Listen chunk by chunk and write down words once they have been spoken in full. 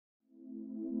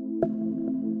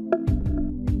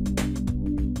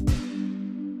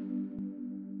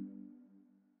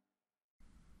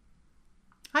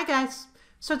Hi guys!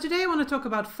 So today I want to talk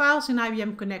about files in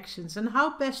IBM Connections and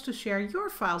how best to share your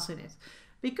files in it.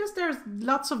 Because there's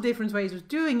lots of different ways of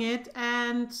doing it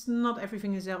and not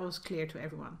everything is always clear to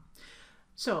everyone.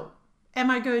 So,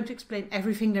 am I going to explain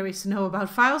everything there is to know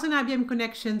about files in IBM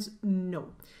Connections? No,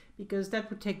 because that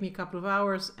would take me a couple of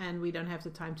hours and we don't have the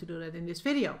time to do that in this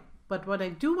video. But what I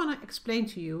do want to explain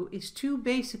to you is two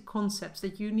basic concepts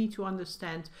that you need to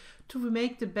understand to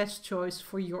make the best choice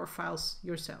for your files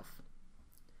yourself.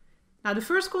 Now, the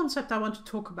first concept I want to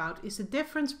talk about is the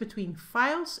difference between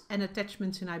files and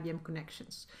attachments in IBM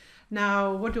Connections.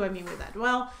 Now, what do I mean with that?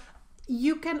 Well,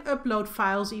 you can upload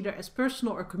files either as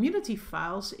personal or community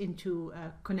files into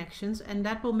Connections, and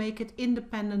that will make it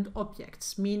independent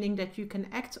objects, meaning that you can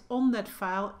act on that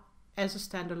file as a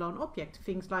standalone object.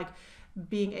 Things like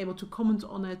being able to comment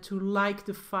on it, to like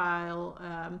the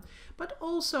file, but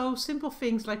also simple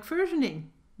things like versioning,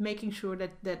 making sure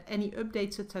that any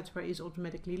updates, etc. is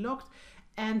automatically logged,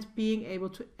 and being able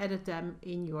to edit them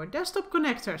in your desktop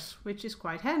connectors, which is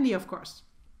quite handy, of course.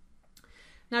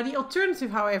 Now, the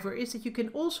alternative, however, is that you can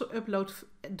also upload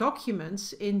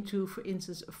documents into, for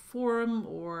instance, a forum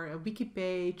or a wiki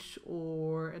page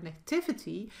or an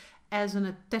activity as an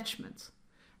attachment.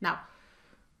 Now,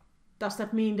 does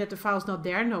that mean that the file's not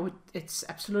there? No, it's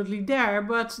absolutely there,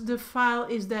 but the file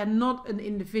is then not an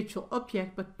individual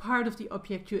object, but part of the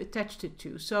object you attached it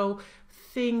to. So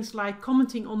things like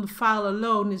commenting on the file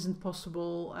alone isn't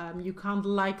possible. You can't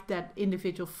like that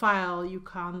individual file. You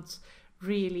can't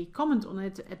really comment on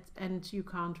it, and you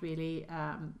can't really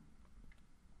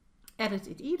edit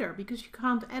it either, because you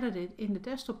can't edit it in the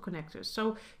desktop connectors.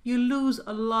 So you lose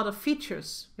a lot of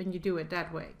features when you do it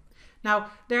that way.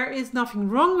 Now, there is nothing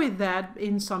wrong with that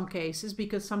in some cases,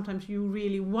 because sometimes you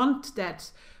really want that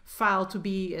file to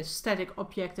be a static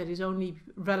object that is only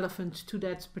relevant to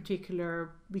that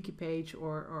particular wiki page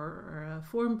or a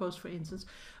forum post, for instance.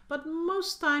 But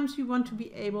most times you want to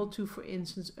be able to, for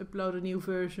instance, upload a new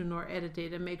version or edit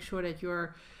it and make sure that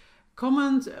your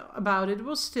comment about it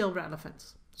was still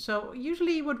relevant. So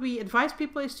usually what we advise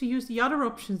people is to use the other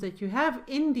options that you have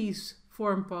in these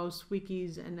forum posts,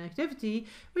 wikis and activity,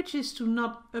 which is to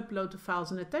not upload the files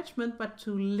and attachment, but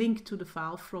to link to the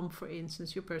file from, for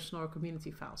instance, your personal or community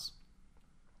files.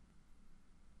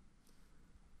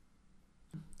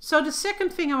 So the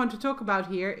second thing I want to talk about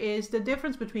here is the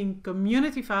difference between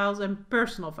community files and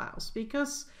personal files,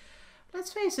 because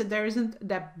let's face it, there isn't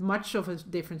that much of a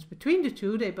difference between the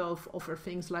two. They both offer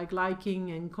things like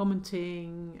liking and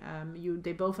commenting.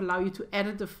 They both allow you to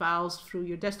edit the files through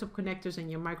your desktop connectors and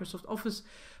your Microsoft Office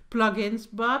plugins.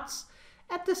 But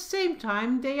at the same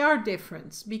time, they are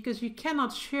different because you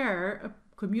cannot share a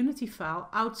community file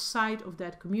outside of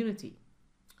that community.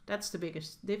 That's the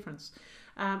biggest difference.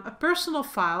 A personal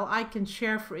file I can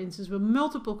share, for instance, with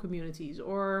multiple communities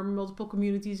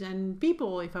and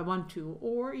people if I want to,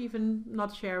 or even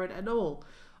not share it at all.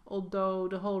 Although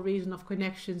the whole reason of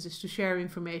Connections is to share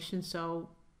information, so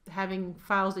having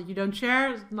files that you don't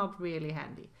share is not really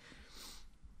handy.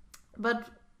 But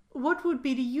what would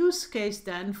be the use case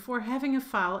then for having a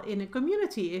file in a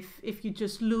community if you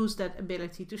just lose that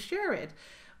ability to share it?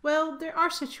 Well, there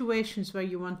are situations where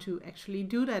you want to actually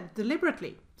do that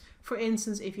deliberately. For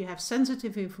instance, if you have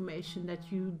sensitive information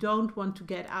that you don't want to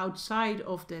get outside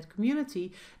of that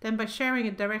community, then by sharing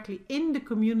it directly in the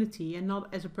community and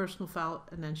not as a personal file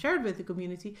and then share it with the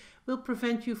community will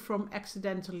prevent you from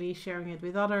accidentally sharing it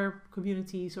with other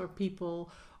communities or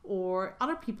people, or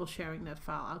other people sharing that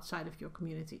file outside of your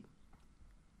community.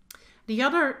 The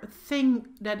other thing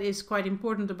that is quite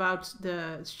important about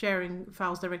the sharing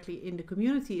files directly in the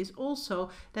community is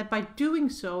also that by doing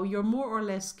so, you're more or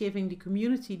less giving the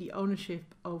community the ownership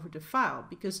over the file,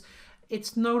 because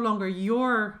it's no longer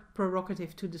your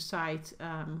prerogative to decide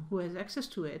who has access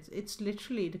to it. It's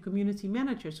literally the community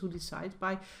managers who decide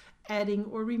by adding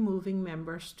or removing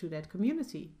members to that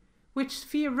community, which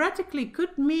theoretically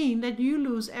could mean that you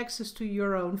lose access to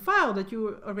your own file that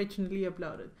you originally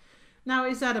uploaded. Now,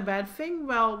 is that a bad thing?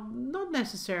 Well, not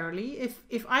necessarily.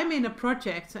 If I'm in a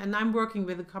project and I'm working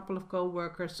with a couple of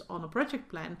co-workers on a project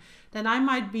plan, then I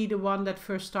might be the one that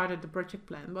first started the project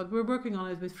plan, but we're working on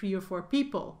it with 3 or 4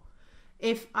 people.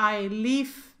 If I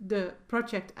leave the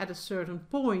project at a certain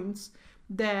point,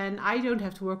 then I don't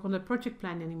have to work on the project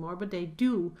plan anymore, but they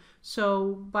do.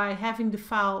 So by having the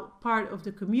file part of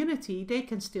the community, they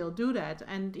can still do that.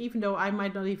 And even though I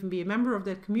might not even be a member of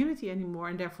that community anymore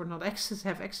and therefore not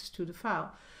have access to the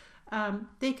file,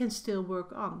 they can still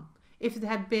work on. If it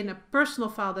had been a personal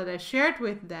file that I shared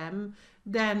with them,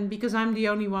 then because I'm the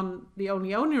only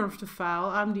owner of the file,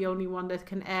 I'm the only one that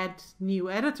can add new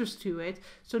editors to it.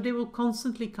 So they will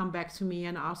constantly come back to me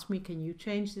and ask me, can you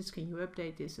change this? Can you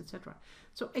update this, etc.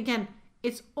 So again,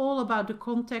 it's all about the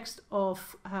context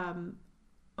of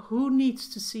who needs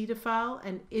to see the file,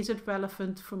 and is it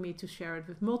relevant for me to share it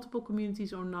with multiple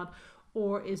communities or not,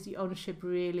 or is the ownership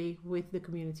really with the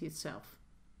community itself?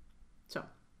 So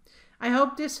I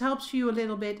hope this helps you a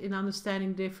little bit in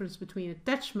understanding the difference between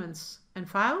attachments and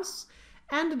files,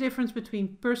 and the difference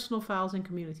between personal files and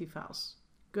community files.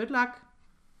 Good luck!